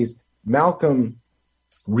 60s, Malcolm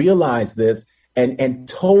realized this and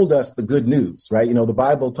told us the good news, right? The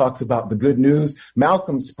Bible talks about the good news.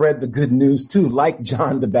 Malcolm spread the good news too, like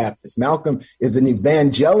John the Baptist. Malcolm is an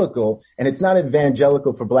evangelical, and it's not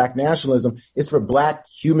evangelical for Black nationalism. It's for Black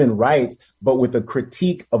human rights, but with a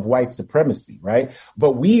critique of white supremacy, right?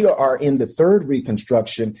 But we are in the third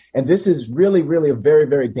Reconstruction, and this is really, really a very,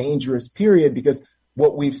 very dangerous period, because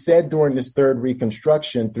what we've said during this third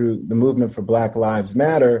Reconstruction through the movement for Black Lives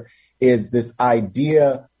Matter is this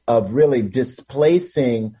idea of really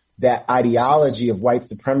displacing that ideology of white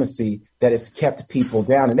supremacy that has kept people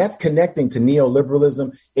down. And that's connecting to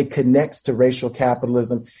neoliberalism. It connects to racial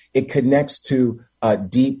capitalism. It connects to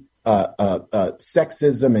deep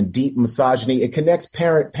sexism and deep misogyny. It connects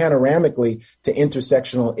panoramically to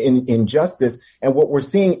intersectional injustice. And what we're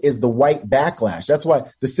seeing is the white backlash. That's why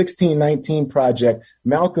the 1619 Project,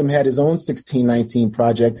 Malcolm had his own 1619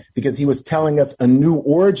 Project, because he was telling us a new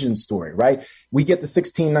origin story, right? We get the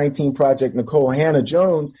 1619 Project, Nicole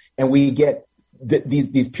Hannah-Jones, and we get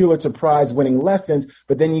these Pulitzer Prize winning lessons,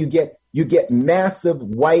 but then you get massive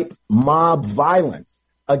white mob violence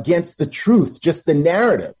against the truth, just the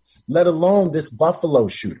narrative, let alone this Buffalo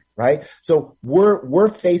shooter, right? So we're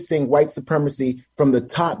facing white supremacy from the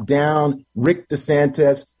top down. Rick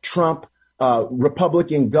DeSantis, Trump,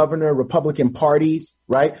 Republican governor, Republican parties,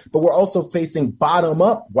 right? But we're also facing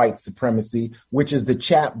bottom-up white supremacy, which is the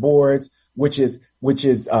chat boards, which is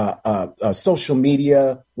social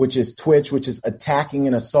media, which is Twitch, which is attacking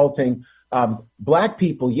and assaulting Black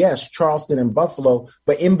people. Yes, Charleston and Buffalo,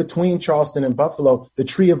 but in between Charleston and Buffalo, the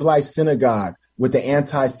Tree of Life Synagogue with the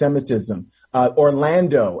anti-Semitism,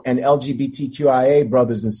 Orlando and LGBTQIA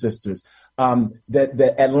brothers and sisters,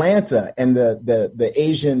 the Atlanta and the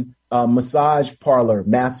Asian massage parlor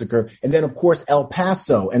massacre, and then of course El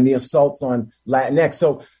Paso and the assaults on Latinx.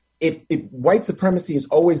 So if white supremacy has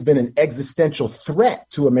always been an existential threat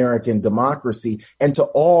to American democracy and to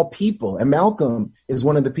all people, and Malcolm is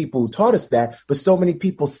one of the people who taught us that, but so many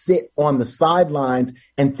people sit on the sidelines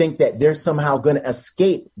and think that they're somehow going to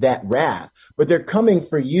escape that wrath. But they're coming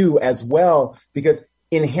for you as well, because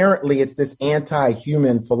inherently it's this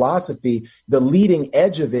anti-human philosophy. The leading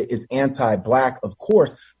edge of it is anti-Black, of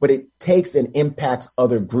course, but it takes and impacts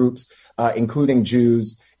other groups, including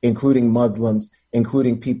Jews, including Muslims,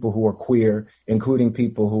 including people who are queer, including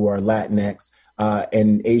people who are Latinx,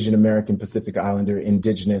 and Asian American, Pacific Islander,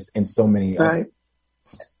 Indigenous, and so many others.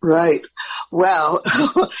 Right. Well,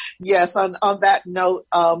 yes, on that note,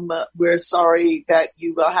 we're sorry that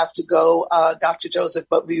you will have to go, Dr. Joseph,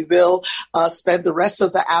 but we will spend the rest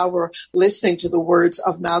of the hour listening to the words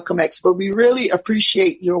of Malcolm X. But we really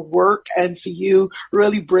appreciate your work and for you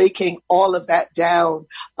really breaking all of that down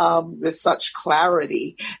with such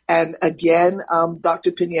clarity. And again,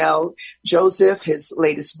 Dr. Peniel Joseph, his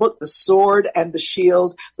latest book, The Sword and the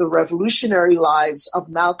Shield, The Revolutionary Lives of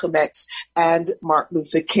Malcolm X and Martin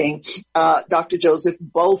Luther King. Dr. Joseph,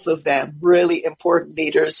 both of them really important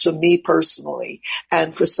leaders for me personally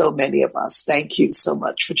and for so many of us. Thank you so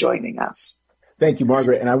much for joining us. Thank you,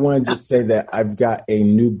 Margaret. And I want to just say that I've got a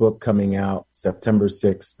new book coming out September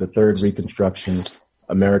 6th, The Third Reconstruction,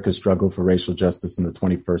 America's Struggle for Racial Justice in the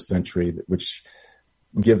 21st Century, which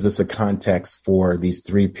gives us a context for these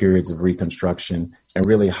three periods of Reconstruction and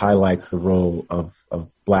really highlights the role of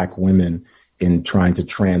Black women in trying to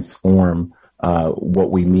transform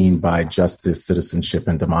what we mean by justice, citizenship,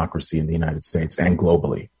 and democracy in the United States and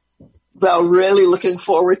globally. Well, really looking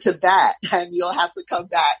forward to that. And you'll have to come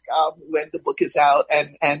back when the book is out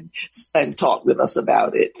and talk with us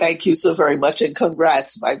about it. Thank you so very much. And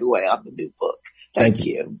congrats, by the way, on the new book. Thank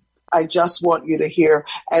you. I just want you to hear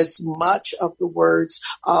as much of the words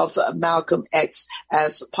of Malcolm X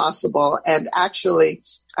as possible. And actually,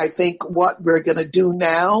 I think what we're going to do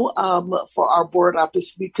now for our board up,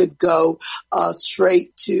 if we could go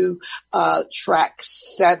straight to track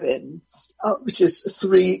 7, which is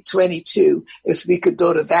 322. If we could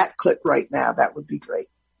go to that clip right now, that would be great.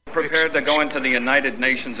 Prepared to go into the United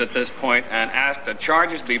Nations at this point and ask that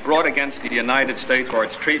charges be brought against the United States for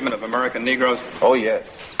its treatment of American Negroes? Oh, yes.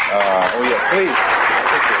 Please. I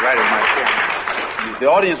think you're right in my chair. The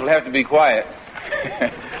audience will have to be quiet.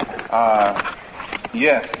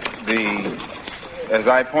 Yes, as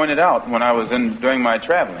I pointed out when I was during my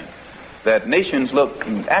traveling, that nations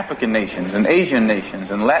African nations and Asian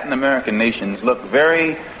nations and Latin American nations look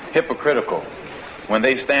very hypocritical when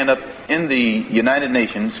they stand up in the United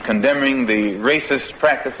Nations condemning the racist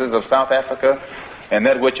practices of South Africa and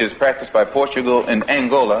that which is practiced by Portugal and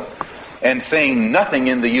Angola, and saying nothing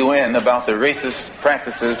in the UN about the racist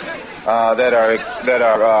practices that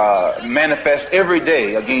are manifest every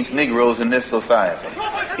day against Negroes in this society.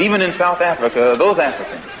 Even in South Africa, those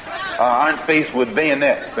Africans aren't faced with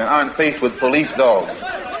bayonets and aren't faced with police dogs.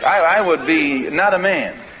 I would be not a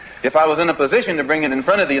man. If I was in a position to bring it in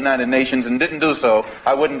front of the United Nations and didn't do so,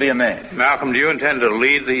 I wouldn't be a man. Malcolm, do you intend to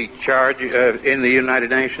lead the charge in the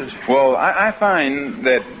United Nations? Well, I find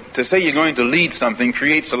that to say you're going to lead something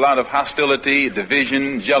creates a lot of hostility,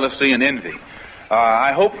 division, jealousy, and envy.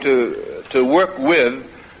 I hope to work with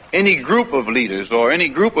any group of leaders or any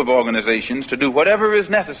group of organizations to do whatever is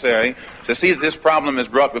necessary to see that this problem is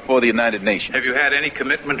brought before the United Nations. Have you had any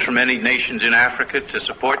commitments from any nations in Africa to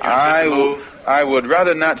support you in this move? I would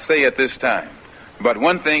rather not say at this time. But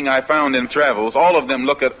one thing I found in travels, all of them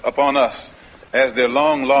look upon us as their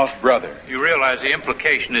long-lost brother. You realize the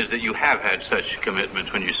implication is that you have had such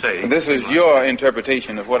commitments when you say... This is your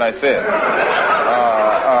interpretation of what I said.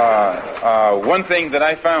 One thing that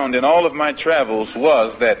I found in all of my travels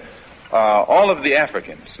was that all of the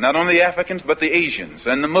Africans, not only the Africans, but the Asians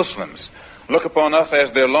and the Muslims, look upon us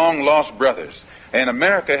as their long-lost brothers. And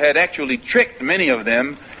America had actually tricked many of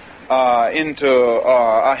them into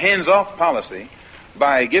a hands-off policy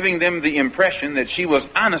by giving them the impression that she was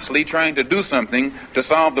honestly trying to do something to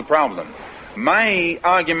solve the problem. My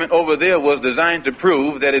argument over there was designed to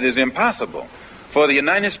prove that it is impossible for the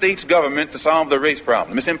United States government to solve the race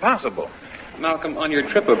problem. It's impossible. Malcolm, on your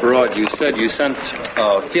trip abroad, you said you sensed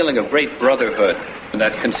a feeling of great brotherhood, and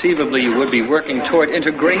that conceivably you would be working toward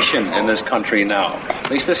integration in this country now.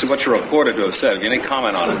 At least this is what you're reported to have said. Have you any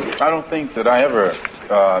comment on it? I don't think that I ever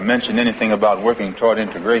mentioned anything about working toward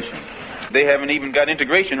integration. They haven't even got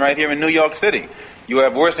integration right here in New York City. You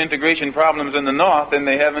have worse integration problems in the North than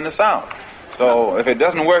they have in the South. So if it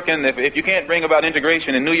doesn't work if you can't bring about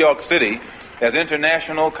integration in New York City as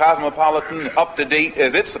international, cosmopolitan, up-to-date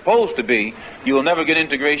as it's supposed to be, you will never get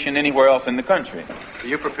integration anywhere else in the country. Are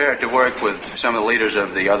you prepared to work with some of the leaders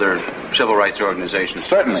of the other civil rights organizations?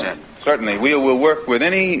 Certainly. We will work with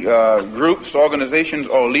any groups, organizations,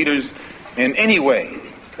 or leaders in any way,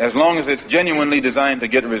 as long as it's genuinely designed to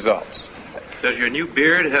get results. Does your new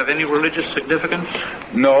beard have any religious significance?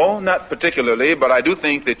 No, not particularly, but I do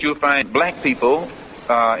think that you'll find black people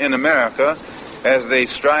in America, as they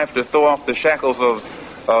strive to throw off the shackles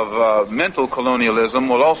of mental colonialism,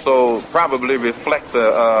 will also probably reflect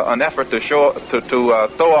an effort to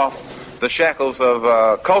throw off the shackles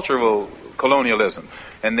of cultural colonialism.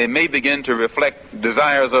 And they may begin to reflect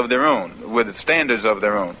desires of their own, with standards of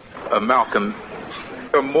their own. Malcolm,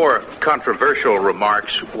 a more controversial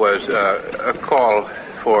remarks was a call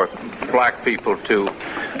for black people to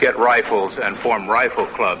get rifles and form rifle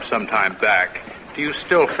clubs sometime back. Do you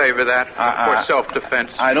still favor that for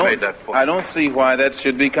self-defense? I don't see why that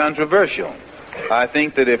should be controversial. I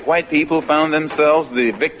think that if white people found themselves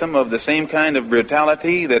the victim of the same kind of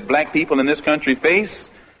brutality that black people in this country face,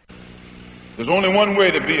 there's only one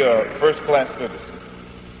way to be a first-class citizen.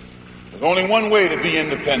 There's only one way to be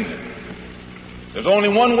independent. There's only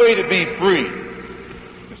one way to be free.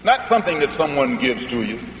 It's not something that someone gives to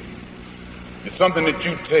you. It's something that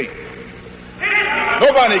you take.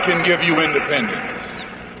 Nobody can give you independence.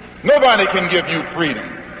 Nobody can give you freedom.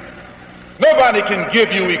 Nobody can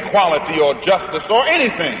give you equality or justice or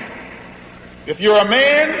anything. If you're a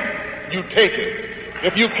man, you take it.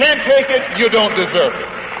 If you can't take it, you don't deserve it.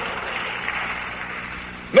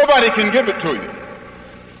 Nobody can give it to you.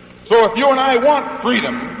 So if you and I want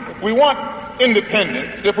freedom, if we want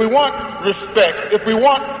independence, if we want respect, if we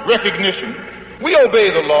want recognition, we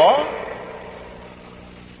obey the law.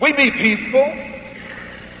 We be peaceful.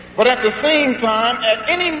 But at the same time, at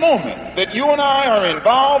any moment that you and I are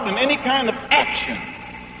involved in any kind of action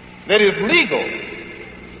that is legal,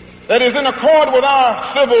 that is in accord with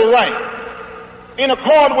our civil rights, in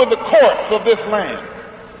accord with the courts of this land,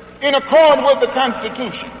 in accord with the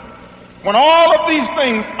Constitution, when all of these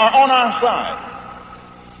things are on our side,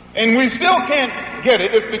 and we still can't get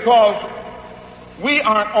it, it's because we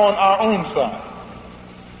aren't on our own side.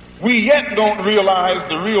 We yet don't realize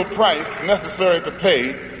the real price necessary to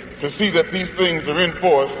pay to see that these things are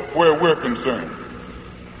enforced where we're concerned.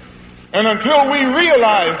 And until we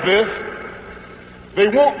realize this, they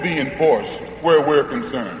won't be enforced where we're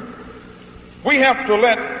concerned. We have to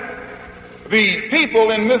let the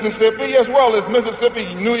people in Mississippi, as well as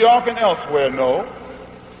Mississippi, New York, and elsewhere, know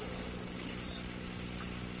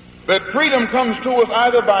that freedom comes to us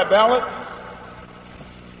either by ballot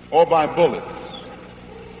or by bullets.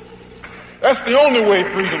 That's the only way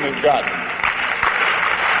freedom is gotten.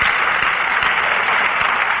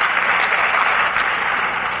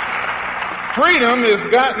 Freedom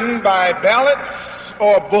is gotten by ballots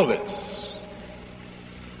or bullets.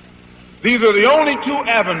 These are the only two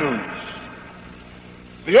avenues,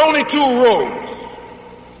 the only two roads,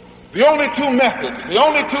 the only two methods, the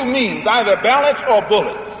only two means, either ballots or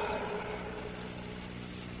bullets.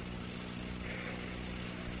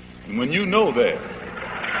 And when you know that,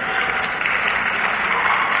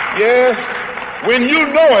 yes, when you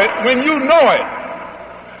know it,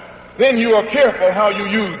 then you are careful how you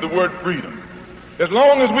use the word freedom. As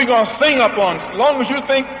long as you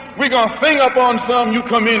think we're going to sing up on some, you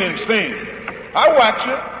come in and sing. I watch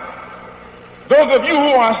you. Those of you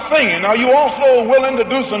who are singing, are you also willing to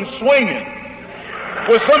do some swinging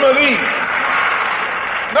with some of these?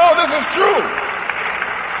 No, this is true.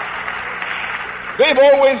 They've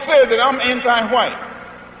always said that I'm anti-white.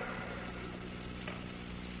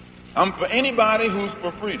 I'm for anybody who's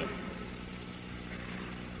for freedom.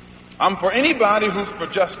 I'm for anybody who's for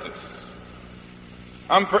justice.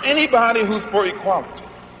 I'm for anybody who's for equality.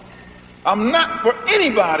 I'm not for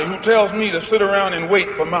anybody who tells me to sit around and wait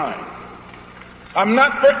for mine. I'm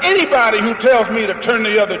not for anybody who tells me to turn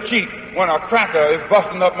the other cheek when a cracker is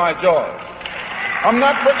busting up my jaws. I'm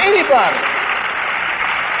not for anybody.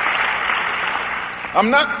 I'm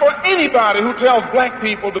not for anybody who tells black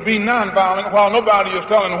people to be nonviolent while nobody is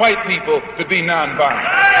telling white people to be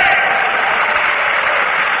nonviolent.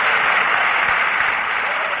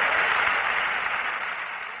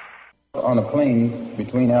 on a plane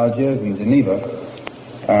between Algiers and Geneva,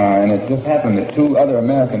 and it just happened that two other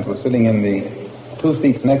Americans were sitting in the two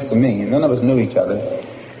seats next to me. None of us knew each other,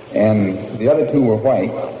 and the other two were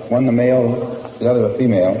white, one a male, the other a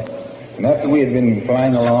female. And after we had been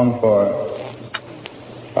flying along for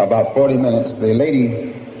about 40 minutes, the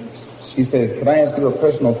lady, she says, "Could I ask you a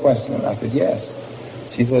personal question?" I said, "Yes."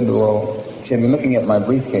 She said, well, she had been looking at my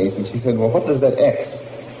briefcase, and she said, "Well, what does that X?"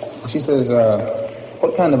 She says,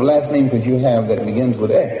 "What kind of last name could you have that begins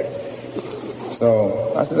with X?"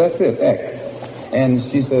 So I said, "That's it, X." And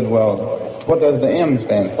she said, "Well, what does the M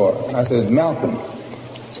stand for?" I said, "Malcolm."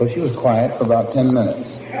 So she was quiet for about 10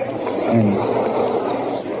 minutes.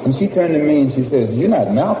 And she turned to me and she says, "You're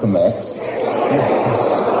not Malcolm X."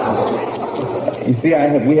 You see,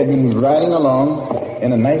 we had been riding along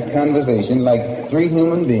in a nice conversation like three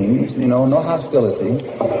human beings, no hostility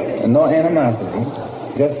and no animosity,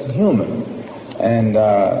 just human. And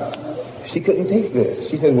she couldn't take this.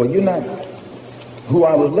 She said, "Well, you're not who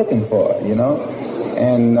I was looking for,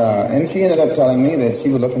 And she ended up telling me that she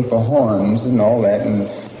was looking for horns and all that,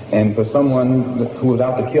 and for someone who was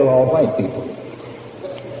out to kill all white people,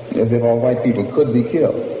 as if all white people could be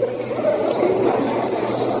killed.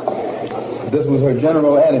 This was her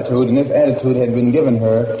general attitude, and this attitude had been given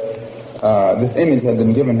her, this image had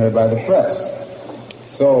been given her by the press.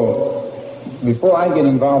 So before I get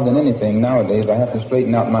involved in anything nowadays, I have to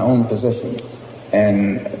straighten out my own position,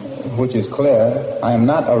 and which is clear. I am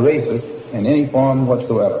not a racist in any form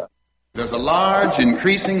whatsoever. There's a large,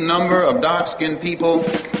 increasing number of dark-skinned people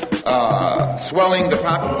swelling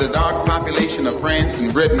the dark population of France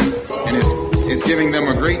and Britain, and it's giving them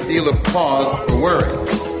a great deal of cause for worry.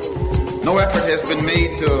 No effort has been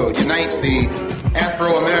made to unite the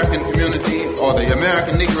Afro-American community or the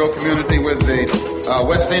American Negro community with the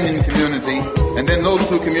West Indian community, and then those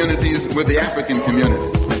two communities with the African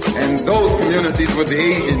community, and those communities with the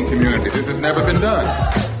Asian community. This has never been done.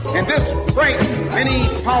 And this frightens many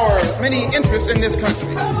powers, many interests in this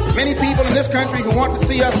country. Many people in this country who want to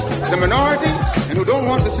see us the minority and who don't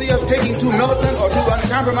want to see us taking too militant or too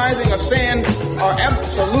uncompromising a stand are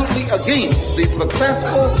absolutely against the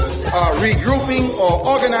successful regrouping or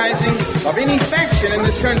organizing of any faction in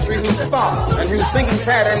this country whose thought and whose thinking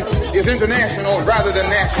pattern is international rather than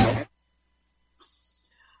national.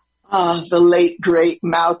 The late, great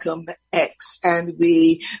Malcolm X, and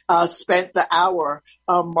we spent the hour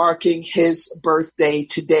marking his birthday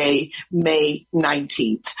today, May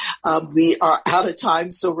 19th. We are out of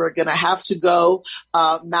time, so we're going to have to go.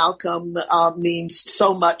 Malcolm means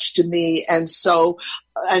so much to me and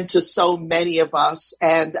to so many of us.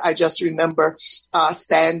 And I just remember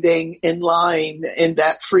standing in line in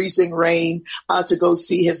that freezing rain to go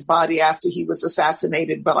see his body after he was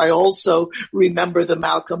assassinated. But I also remember the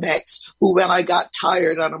Malcolm X who, when I got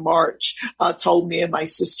tired on a march, told me and my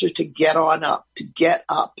sister to get on up, to get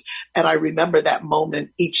up. And I remember that moment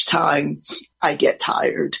each time I get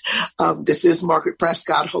tired. This is Margaret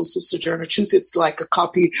Prescott, host of Sojourner Truth. If you'd like a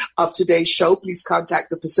copy of today's show, please contact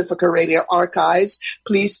the Pacifica Radio Archives.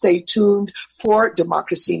 Please stay tuned for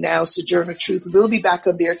Democracy Now! Sojourner Truth. We'll be back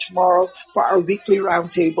on there tomorrow for our weekly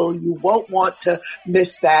roundtable. You won't want to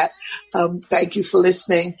miss that. Thank you for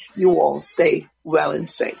listening. You all stay well and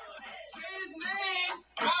safe.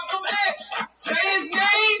 Say his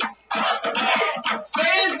name.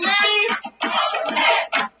 Say his name.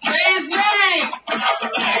 Say his name.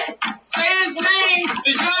 Say his name.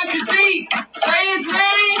 The Jean Kazee. Say his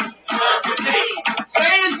name.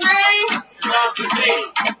 Say his name.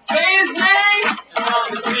 Say his name.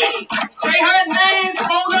 Say her name.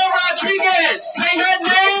 Mona Rodriguez. Say her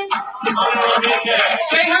name.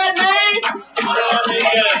 Say her name.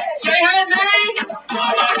 Say her name.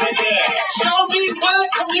 Show me what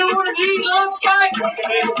community looks like. Show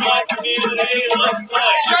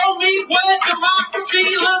me what democracy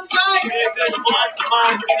looks like.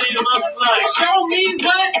 Show me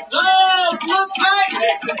what love looks like.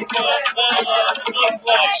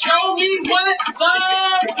 Show me what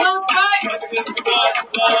love looks like.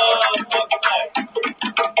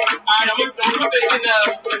 Alright, I'm gonna put this in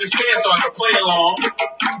the stand so I can play along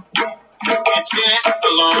and chant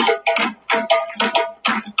along.